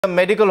The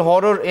medical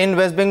horror in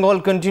West Bengal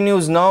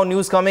continues now.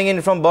 News coming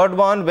in from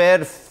Burdwan,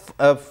 where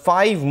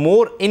 5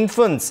 more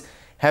infants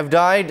have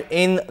died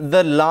in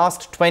the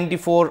last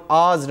 24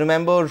 hours.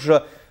 Remember,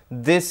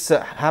 this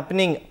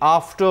happening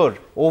after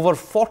over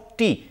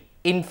 40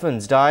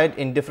 infants died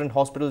in different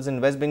hospitals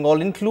in West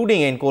Bengal, including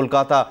in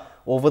Kolkata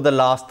over the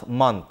last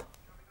month.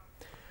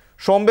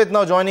 Shombit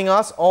now joining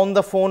us on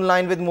the phone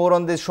line with more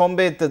on this.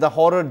 Shombit, the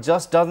horror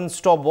just doesn't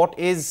stop. What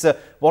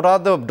are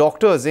the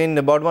doctors in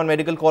Burdwan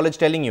Medical College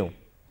telling you?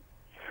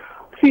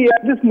 See,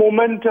 at this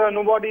moment,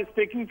 nobody is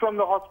taking from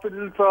the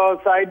hospital's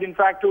side. In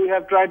fact, we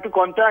have tried to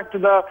contact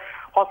the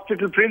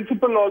hospital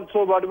principal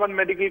also, Burdwan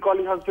Medical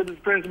College Hospital's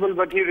principal,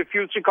 but he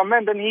refused to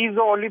comment, and he is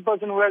the only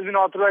person who has been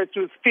authorized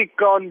to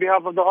speak on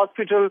behalf of the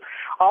hospital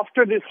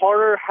after this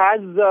horror has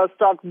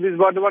struck this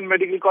Burdwan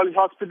Medical College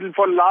Hospital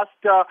for last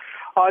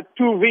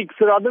 2 weeks.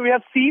 Rather, we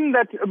have seen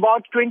that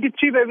about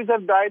 23 babies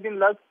have died in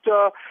last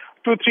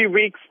 2-3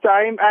 weeks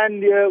time,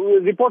 and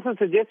reports are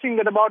suggesting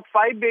that about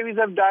 5 babies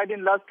have died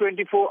in last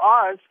 24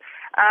 hours,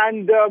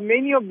 and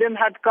many of them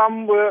had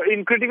come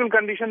in critical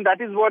condition.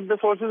 That is what the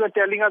sources are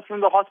telling us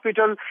from the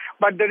hospital,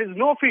 but there is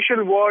no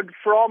official word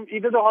from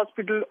either the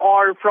hospital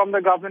or from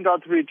the government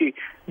authority.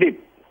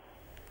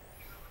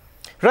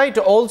 Right.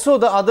 Also,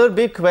 the other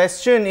big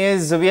question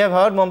is, we have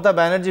heard Mamata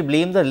Banerjee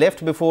blame the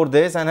left before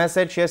this and has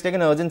said she has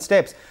taken urgent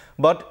steps.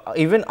 But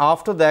even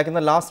after that, in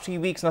the last 3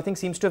 weeks, nothing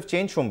seems to have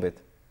changed, Shombit.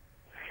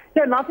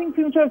 Yeah, nothing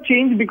seems to have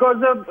changed because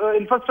the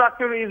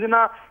infrastructure is in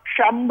a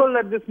shamble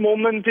at this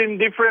moment in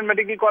different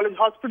medical college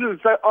hospitals.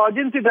 The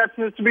urgency that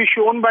needs to be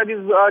shown by this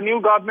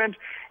new government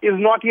is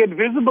not yet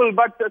visible,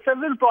 but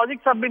several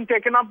projects have been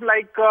taken up,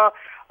 like a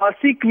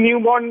Sikh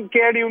newborn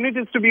care unit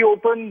is to be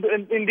opened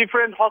in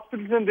different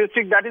hospitals in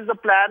district. That is the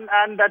plan,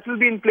 and that will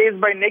be in place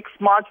by next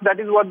March.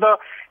 That is what the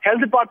health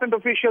department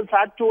officials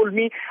had told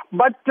me.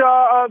 But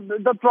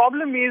the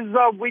problem is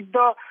with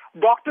the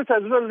doctors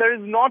as well. There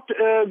is not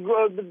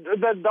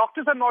the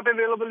doctors are not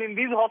available in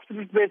these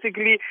hospitals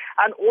basically,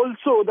 and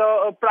also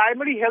the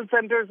primary health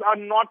centers are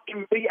not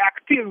very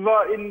active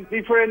in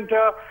different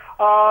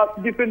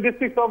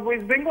districts of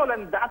West Bengal,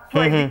 and that's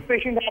why these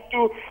patients have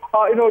to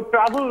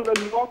travel a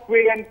long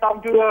way and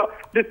come to the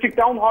district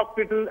town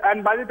hospital.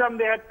 And by the time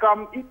they have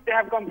come, if they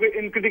have come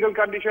in critical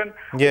condition,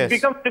 it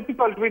becomes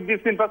difficult with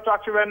this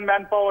infrastructure and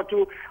manpower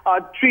to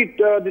treat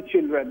the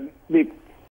children.